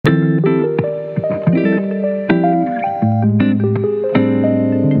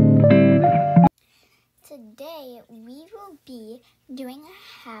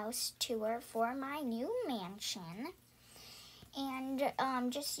tour for my new mansion. And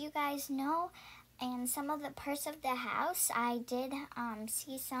just so you guys know, and some of the parts of the house, I did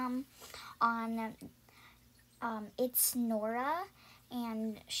see some on It's Nora,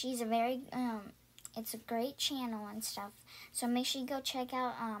 and she's a very it's a great channel and stuff, so make sure you go check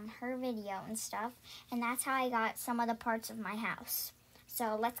out her video and stuff. And that's how I got some of the parts of my house.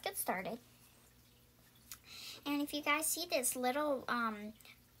 So let's get started. And if you guys see this little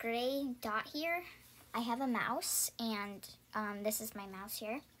gray dot here, I have a mouse, and this is my mouse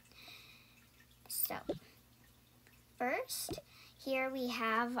here. So first, here we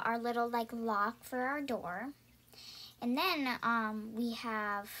have our little like lock for our door. And then we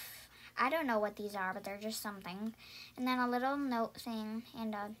have, I don't know what these are, but they're just something. And then a little note thing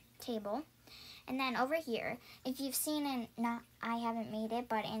and a table. And then over here, if you've seen it, I haven't made it,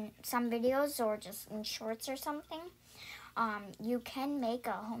 but in some videos or just in shorts or something, you can make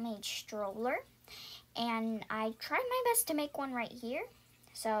a homemade stroller. And I tried my best to make one right here.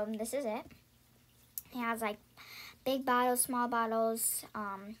 So this is it. It has like big bottles, small bottles,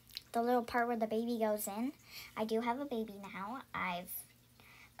 the little part where the baby goes in. I do have a baby now.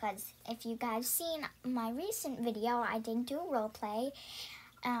 Because if you guys seen my recent video, I did do role play.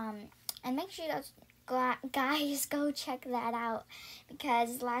 And make sure you guys go check that out,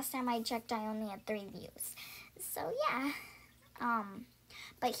 because last time I checked, I only had 3 views. So yeah.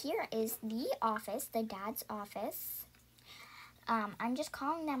 But here is the office, the dad's office. I'm just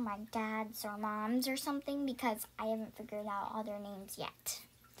calling them like dads or moms or something because I haven't figured out all their names yet.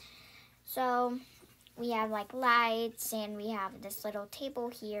 So we have like lights, and we have this little table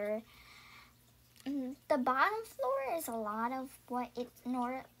here. The bottom floor is a lot of what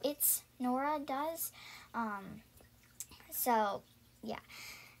Nora does. So yeah,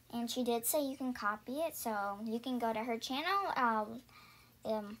 and she did say you can copy it, so you can go to her channel.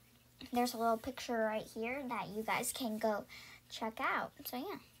 There's a little picture right here that you guys can go check out. So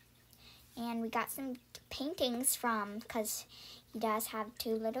yeah, and we got some paintings because he does have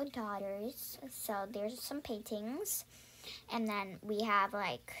 2 little daughters, so there's some paintings. And then we have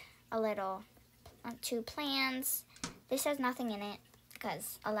like a little 2 plants. This has nothing in it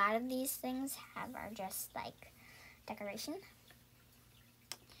because a lot of these things are just like decoration.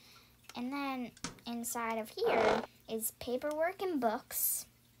 And then inside of here is paperwork and books.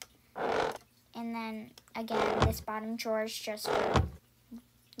 And then again, this bottom drawer is just for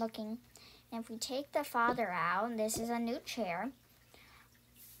looking. And if we take the father out, this is a new chair.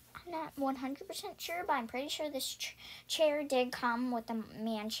 I'm not 100% sure, but I'm pretty sure this chair did come with the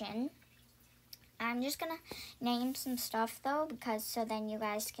mansion. I'm just gonna name some stuff though, because so then you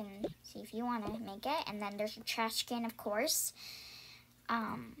guys can see if you want to make it. And then there's a trash can, of course.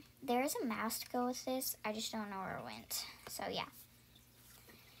 There is a mouse to go with this. I just don't know where it went. So yeah.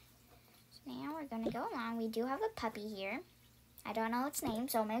 So now we're gonna go along. We do have a puppy here. I don't know its name,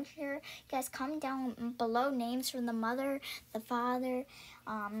 so make sure you guys comment down below names from the mother, the father,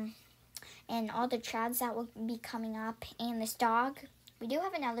 and all the chads that will be coming up. And this dog. We do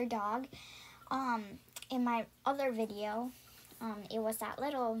have another dog. In my other video, it was that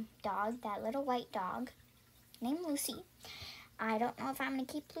little dog, that little white dog named Lucy. I don't know if I'm going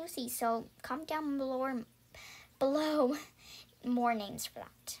to keep Lucy, so comment down below more names for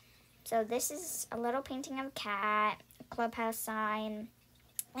that. So this is a little painting of a cat, a clubhouse sign,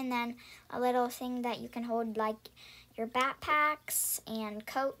 and then a little thing that you can hold like your backpacks and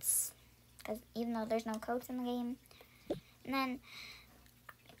coats, because even though there's no coats in the game. And then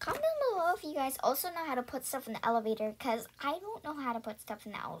comment down below if you guys also know how to put stuff in the elevator, because I don't know how to put stuff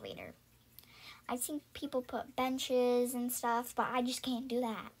in the elevator. I've seen people put benches and stuff, but I just can't do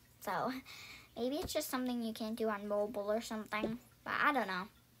that. So maybe it's just something you can't do on mobile or something, but I don't know.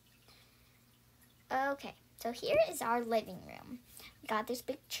 Okay, so here is our living room. We got this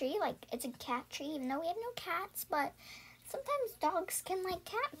big tree, like it's a cat tree, even though we have no cats, but sometimes dogs can like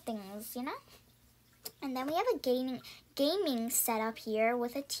cat things, you know? And then we have a gaming setup here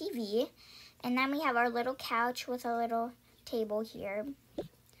with a TV. And then we have our little couch with a little table here.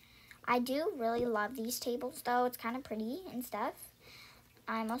 I do really love these tables though. It's kind of pretty and stuff.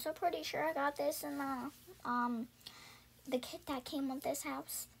 I'm also pretty sure I got this in the kit that came with this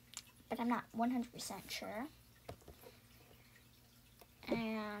house, but I'm not 100% sure.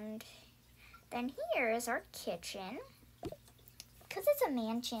 And then here is our kitchen. Because it's a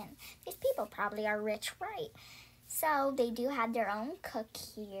mansion, these people probably are rich, right? So they do have their own cook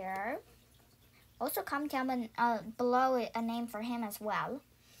here. Also comment down below a name for him as well.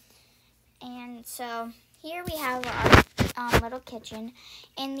 And so here we have our little kitchen,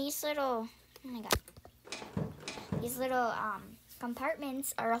 and these little, oh my god, these little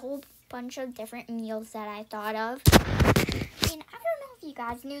compartments are a whole bunch of different meals that I thought of. I mean, I don't know if you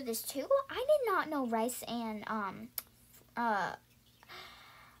guys knew this too. I did not know rice and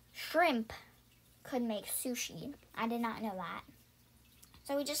shrimp could make sushi. I did not know that.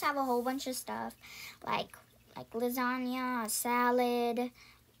 So we just have a whole bunch of stuff like lasagna, a salad,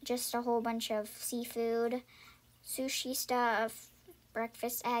 just a whole bunch of seafood, sushi stuff,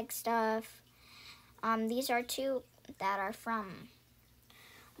 breakfast egg stuff. These are two that are from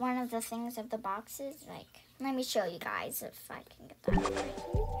one of the things of the boxes. Like, let me show you guys if I can get that over here.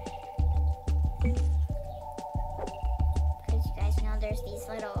 Because you guys know there's these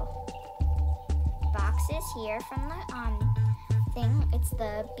little boxes here from the thing. It's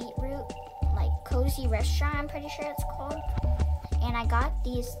the Beetroot, like, Cozy Restaurant, I'm pretty sure it's called. And I got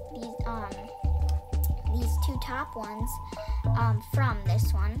these two top ones from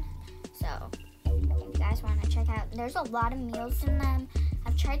this one. So if you guys want to check out, there's a lot of meals in them.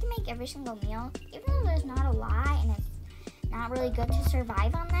 I've tried to make every single meal, even though there's not a lot and it's not really good to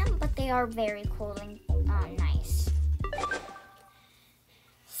survive on them, but they are very cool and nice.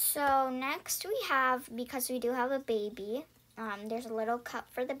 So next we have, because we do have a baby, there's a little cup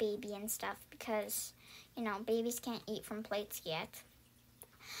for the baby and stuff because, you know, babies can't eat from plates yet.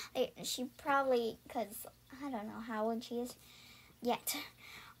 She probably, because I don't know how old she is yet,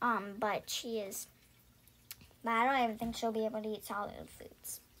 but she is. But I don't even think she'll be able to eat solid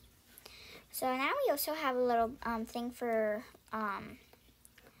foods. So now we also have a little thing for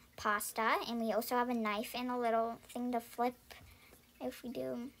pasta, and we also have a knife and a little thing to flip if we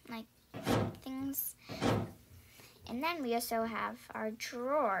do like things. And then we also have our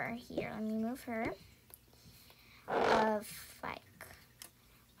drawer here. Let me move her. Of like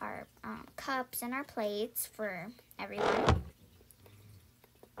our cups and our plates for everyone.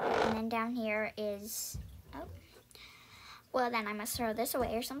 And then down here is, oh, well then I must throw this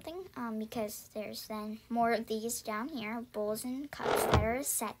away or something, because there's then more of these down here, bowls and cups that are a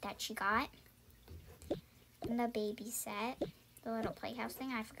set that she got. And the baby set, the little playhouse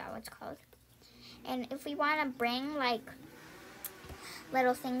thing, I forgot what it's called. And if we want to bring like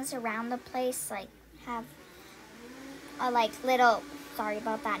little things around the place, like have like little, sorry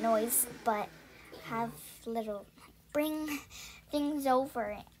about that noise, but have little, bring things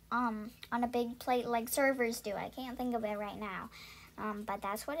over on a big plate like servers do. I can't think of it right now, but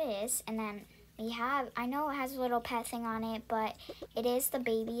that's what it is. And then we have, I know it has a little pet thing on it, but it is the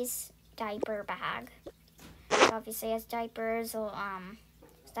baby's diaper bag. So obviously it has diapers,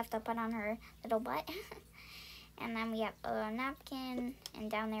 stuff to put on her little butt. And then we have a napkin,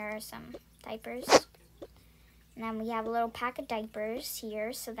 and down there are some diapers. And then we have a little pack of diapers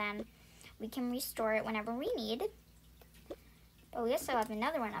here, so then we can restore it whenever we need. But we also have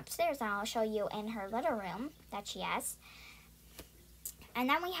another one upstairs that I'll show you in her little room that she has. And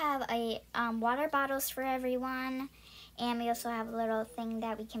then we have a water bottles for everyone. And we also have a little thing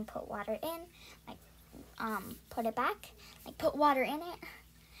that we can put water in, like put it back, like put water in it.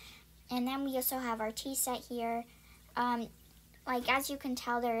 And then we also have our tea set here. Like, as you can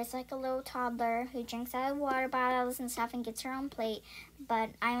tell, there is like a little toddler who drinks out of water bottles and stuff and gets her own plate.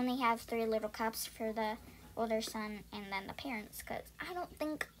 But I only have 3 little cups for the older son and then the parents, because I don't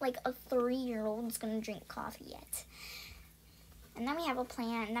think like a 3-year-old is going to drink coffee yet. And then we have a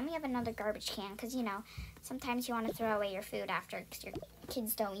plant, and then we have another garbage can, because, you know, sometimes you want to throw away your food after because your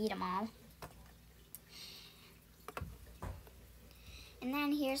kids don't eat them all. And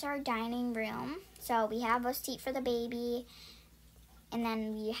then here's our dining room. So we have a seat for the baby, and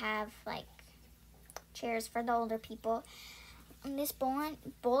then we have like chairs for the older people. On this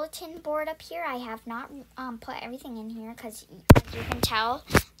bulletin board up here, I have not put everything in here because, as you can tell,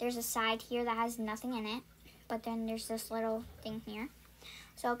 there's a side here that has nothing in it. But then there's this little thing here.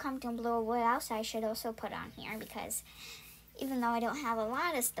 So come to blue, what else I should also put on here, because even though I don't have a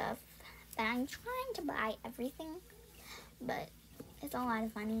lot of stuff, but I'm trying to buy everything, but it's a lot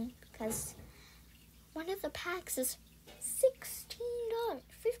of money because one of the packs is $16, $15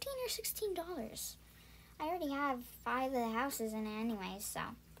 or $16. I already have 5 of the houses in it anyway, so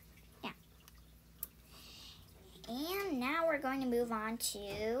yeah. And now we're going to move on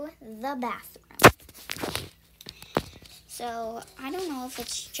to the bathroom. So I don't know if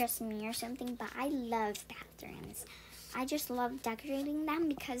it's just me or something, but I love bathrooms. I just love decorating them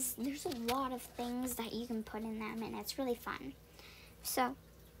because there's a lot of things that you can put in them, and it's really fun. So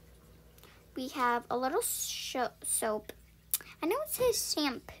we have a little soap. I know it says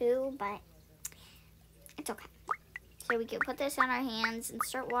shampoo, but it's okay. So we can put this on our hands and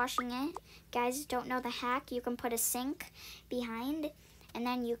start washing it. Guys, don't know the hack, you can put a sink behind, and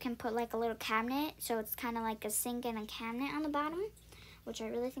then you can put like a little cabinet, so it's kind of like a sink and a cabinet on the bottom. which I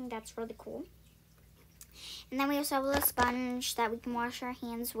really think that's really cool. And then we also have a little sponge that we can wash our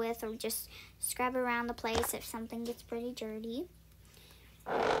hands with or just scrub around the place if something gets pretty dirty.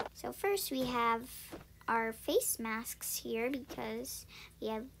 So first we have our face masks here because we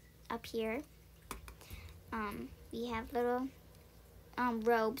have up here, we have little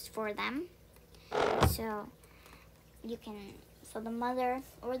robes for them. So the mother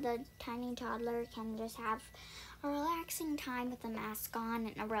or the tiny toddler can just have a relaxing time with a mask on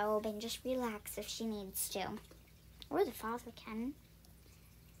and a robe and just relax if she needs to. Or the father can.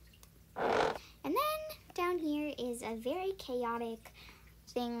 And then down here is a very chaotic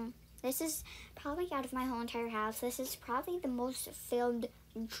thing. This is probably out of my whole entire house. This is probably the most filled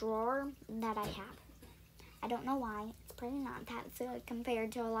drawer that I have. I don't know why. It's probably not that filled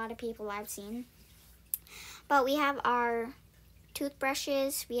compared to a lot of people I've seen. But we have our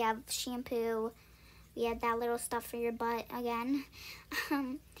toothbrushes, we have shampoo, we have that little stuff for your butt again.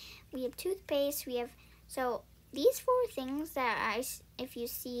 We have toothpaste, so these 4 things that if you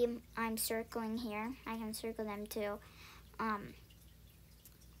see I'm circling here, I can circle them too.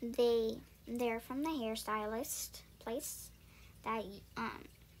 They're from the hairstylist place that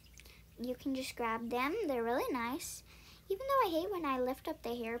you can just grab them. They're really nice. Even though I hate when I lift up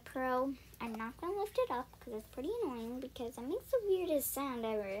the Hair Pro, I'm not going to lift it up because it's pretty annoying because it makes the weirdest sound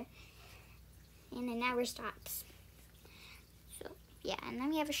ever. And it never stops. So, yeah. And then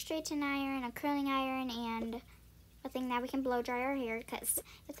we have a straighten iron, a curling iron, and a thing that we can blow dry our hair because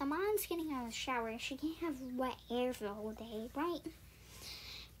if the mom's getting out of the shower, she can't have wet hair for the whole day, right?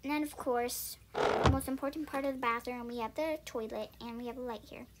 And then, of course, the most important part of the bathroom, we have the toilet and we have a light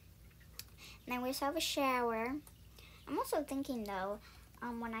here. And then we also have a shower. I'm also thinking though,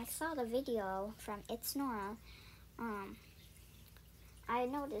 when I saw the video from It's Nora, I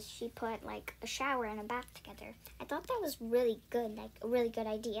noticed she put like a shower and a bath together. I thought that was really good, like a really good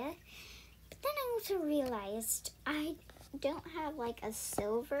idea. But then I also realized I don't have like a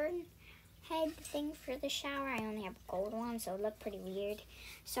silver head thing for the shower. I only have a gold one, so it looked pretty weird.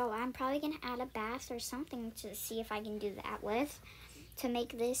 So I'm probably gonna add a bath or something to see if I can do that with, to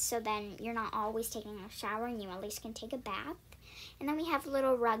make this so then you're not always taking a shower and you at least can take a bath. And then we have a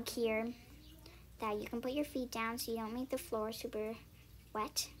little rug here that you can put your feet down so you don't make the floor super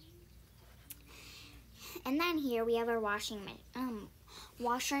wet. And then here we have our washer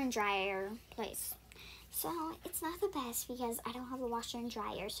and dryer place. So it's not the best because I don't have a washer and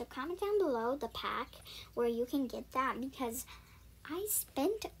dryer. So comment down below the pack where you can get that because I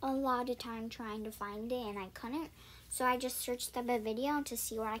spent a lot of time trying to find it and I couldn't. So I just searched up a video to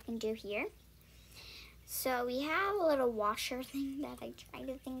see what I can do here. So we have a little washer thing that I tried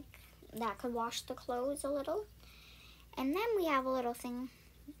to think that could wash the clothes a little. And then we have a little thing,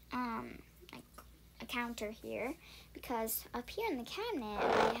 like a counter here, because up here in the cabinet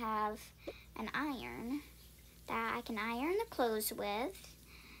I have an iron that I can iron the clothes with.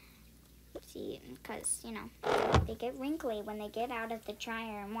 See, because, you know, they get wrinkly when they get out of the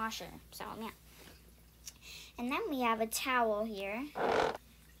dryer and washer. So, yeah. And then we have a towel here.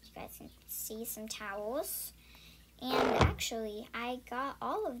 You guys can see some towels. And actually, I got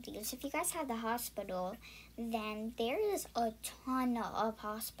all of these. If you guys had the hospital, then there is a ton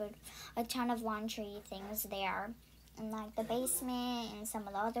of laundry things there. And like the basement and some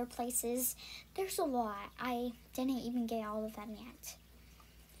of the other places, there's a lot. I didn't even get all of them yet.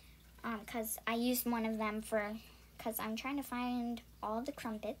 Because I used one of them because I'm trying to find all the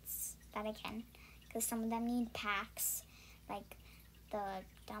crumpets that I can. Because some of them need packs, like the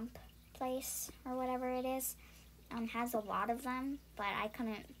dump place or whatever it is. Has a lot of them, but I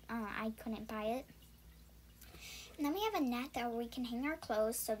couldn't buy it. And then we have a net that we can hang our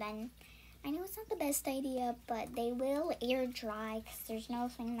clothes, so then I know it's not the best idea, but they will air dry because there's no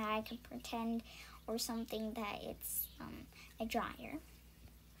thing that I can pretend or something that it's a dryer.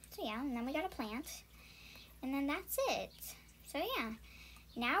 So yeah, and then we got a plant, and then that's it. So yeah,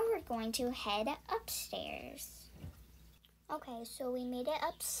 now we're going to head upstairs. Okay, so we made it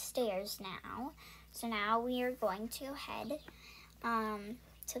upstairs now. So now we are going to head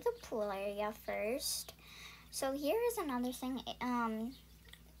to the pool area first. So here is another thing.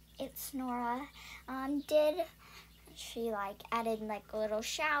 It's Nora she added like a little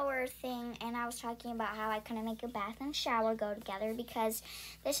shower thing, and I was talking about how I couldn't make a bath and shower go together because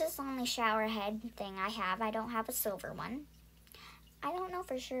this is the only shower head thing I have. I don't have a silver one. I don't know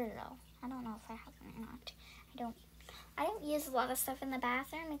for sure though. I don't know if I have one or not. I don't use a lot of stuff in the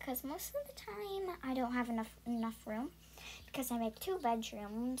bathroom because most of the time I don't have enough room because I make 2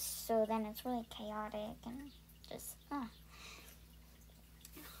 bedrooms, so then it's really chaotic and just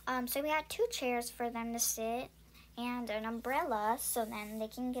so we had 2 chairs for them to sit, and an umbrella so then they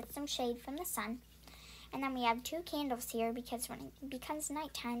can get some shade from the sun. And then we have 2 candles here because when it becomes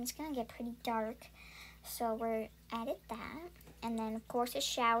nighttime, it's gonna get pretty dark. So we're added that. And then of course a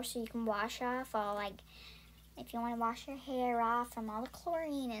shower so you can wash off all, like, if you want to wash your hair off from all the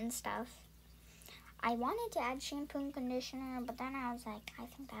chlorine and stuff. I wanted to add shampoo and conditioner, but then I was like, I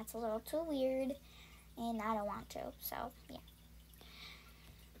think that's a little too weird and I don't want to, so yeah.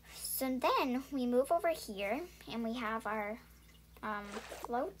 So then we move over here and we have our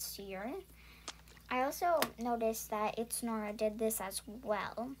floats here. I also noticed that It's Nora did this as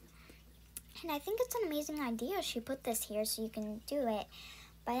well. And I think it's an amazing idea. She put this here so you can do it.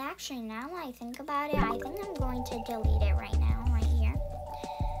 But actually, now that I think about it, I think I'm going to delete it right now, right here.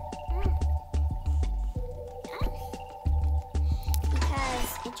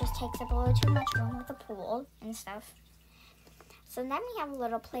 Because it just takes up a little too much room with the pool and stuff. So then we have a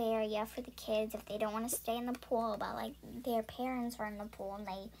little play area for the kids if they don't want to stay in the pool, but like their parents are in the pool and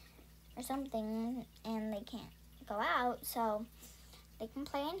or something and they can't go out, so they can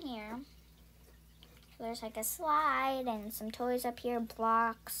play in here. So there's like a slide and some toys up here,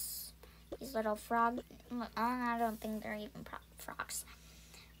 blocks, these little frog, I don't think they're even frogs.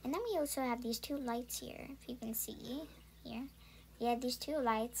 And then we also have these 2 lights here, if you can see here. We have these 2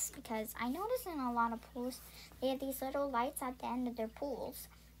 lights because I noticed in a lot of pools, they have these little lights at the end of their pools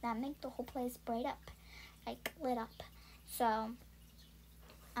that make the whole place bright up, like lit up. So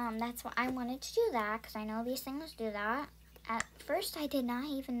that's why I wanted to do that, because I know these things do that. At first, I did not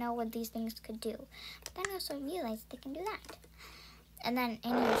even know what these things could do, but then I also realized they can do that. And then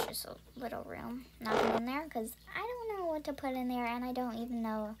in here is just a little room, nothing in there, because I don't know what to put in there, and I don't even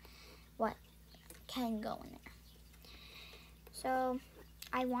know what can go in there. So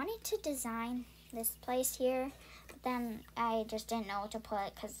I wanted to design this place here, but then I just didn't know what to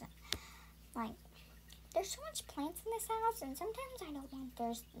put, because like, there's so much plants in this house, and sometimes I don't want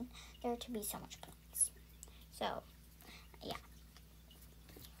there to be so much plants. So, yeah.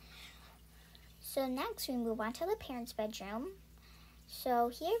 So next we move on to the parents' bedroom. So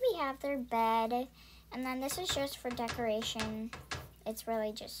here we have their bed, and then this is just for decoration. It's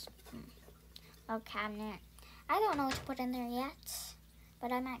really just a cabinet. I don't know what to put in there yet,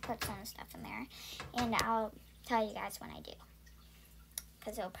 but I might put some stuff in there, and I'll tell you guys when I do.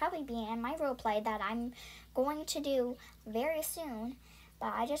 Because it'll probably be in my role play that I'm going to do very soon.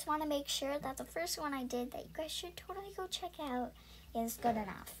 But I just want to make sure that the first one I did that you guys should totally go check out is good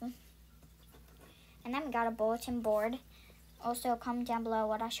enough. And then we got a bulletin board. Also, comment down below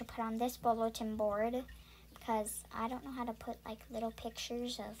what I should put on this bulletin board, because I don't know how to put like little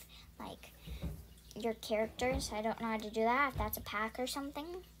pictures of like your characters. I don't know how to do that, if that's a pack or something.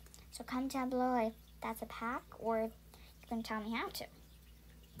 So comment down below if that's a pack, or you can tell me how to.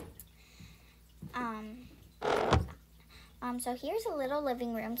 So here's a little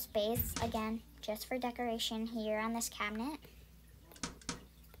living room space, again, just for decoration here on this cabinet.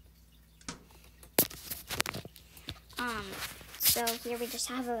 So here we just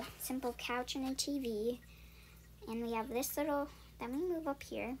have a simple couch and a TV, and we have this little, then we move up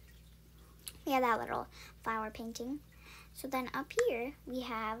here, we have that little flower painting. So then up here, we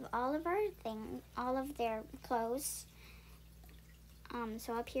have all of all of their clothes.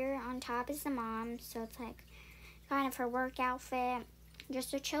 So up here on top is the mom, so it's like kind of her work outfit,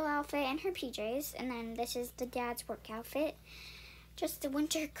 just a chill outfit and her PJs. And then this is the dad's work outfit, just a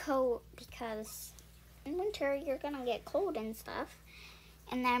winter coat, because in winter you're gonna get cold and stuff.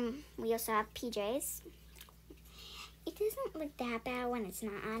 And then we also have PJs. It doesn't look that bad when it's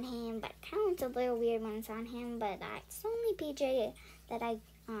not on him, but it kind of looks a little weird when it's on him, but that's the only PJ that I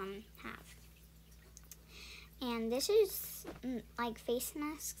have. And this is like face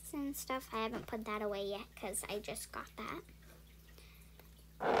masks and stuff. I haven't put that away yet because I just got that.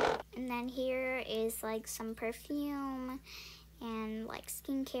 And then here is like some perfume and like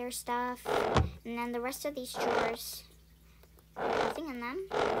skincare stuff. And then the rest of these drawers, nothing in them.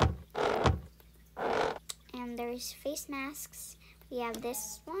 And there's face masks. We have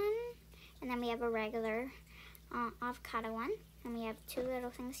this one, and then we have a regular avocado one. And we have 2 little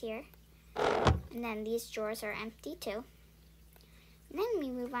things here. And then these drawers are empty too. And then we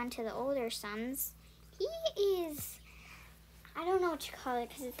move on to the older sons. He is, I don't know what to call it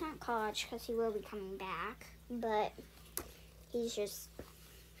because it's not college, because he will be coming back. But he's just,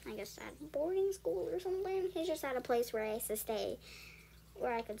 I guess, at boarding school or something. He's just at a place where I used to stay,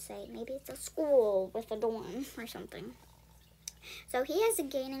 where I could say maybe it's a school with a dorm or something. So he has a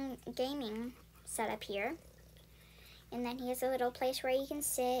gaming setup here. And then he has a little place where he can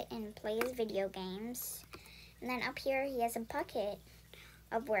sit and play his video games. And then up here he has a bucket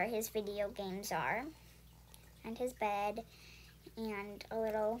of where his video games are. and his bed and a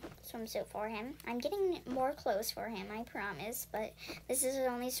little swimsuit for him. I'm getting more clothes for him, I promise, but this is the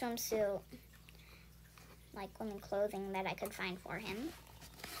only swimsuit, like only clothing that I could find for him.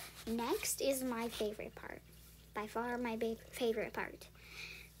 Next is my favorite part. By far my favorite part.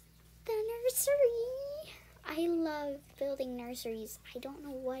 The nursery. I love building nurseries. I don't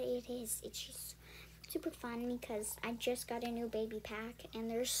know what it is. It's just super fun because I just got a new baby pack and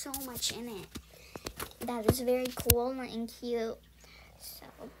there's so much in it that is very cool and cute. So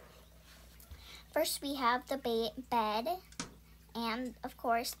first we have the bed and of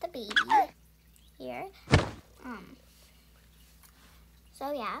course the baby here.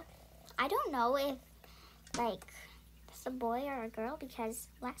 So yeah, I don't know if like it's a boy or a girl because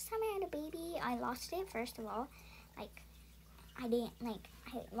last time I had a baby I lost it. First of all, like I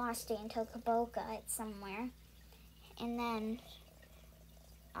lost it and took a Boca it somewhere, and then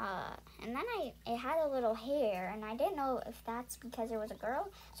it had a little hair, and I didn't know if that's because it was a girl.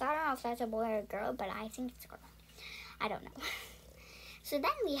 So I don't know if that's a boy or a girl, but I think it's a girl. I don't know. So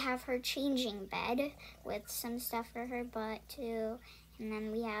then we have her changing bed with some stuff for her butt too, and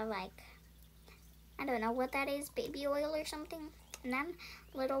then we have like, I don't know what that is, baby oil or something, and then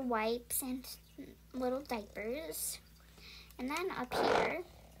little wipes and little diapers. And then up here,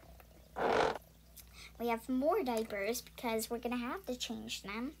 we have more diapers because we're going to have to change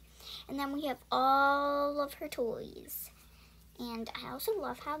them. And then we have all of her toys. And I also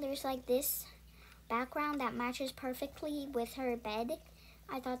love how there's like this background that matches perfectly with her bed.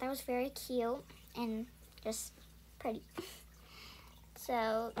 I thought that was very cute and just pretty.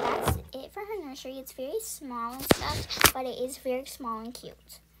 So that's it for her nursery. It's very small and stuff, but it is very small and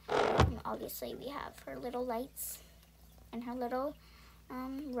cute. And obviously we have her little lights and her little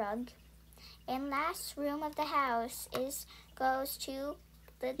rug. And last room of the house goes to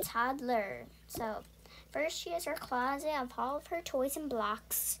the toddler. So first she has her closet of all of her toys and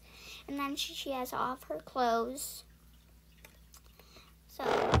blocks, and then she has all of her clothes. So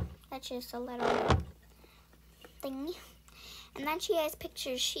that's just a little thing. And then she has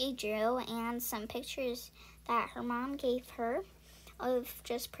pictures she drew and some pictures that her mom gave her of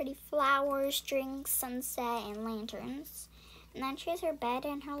just pretty flowers, drinks, sunset, and lanterns. And then she has her bed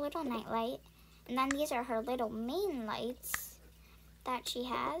and her little nightlight. And then these are her little main lights that she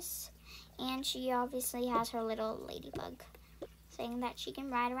has. And she obviously has her little ladybug saying that she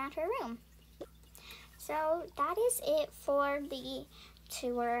can ride around her room. So that is it for the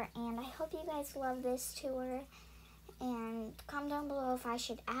tour. And I hope you guys love this tour. And comment down below if I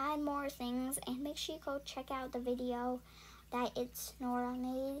should add more things. And make sure you go check out the video that It's Nora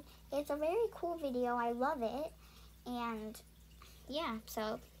made. It's a very cool video. I love it. And yeah,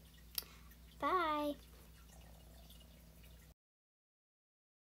 so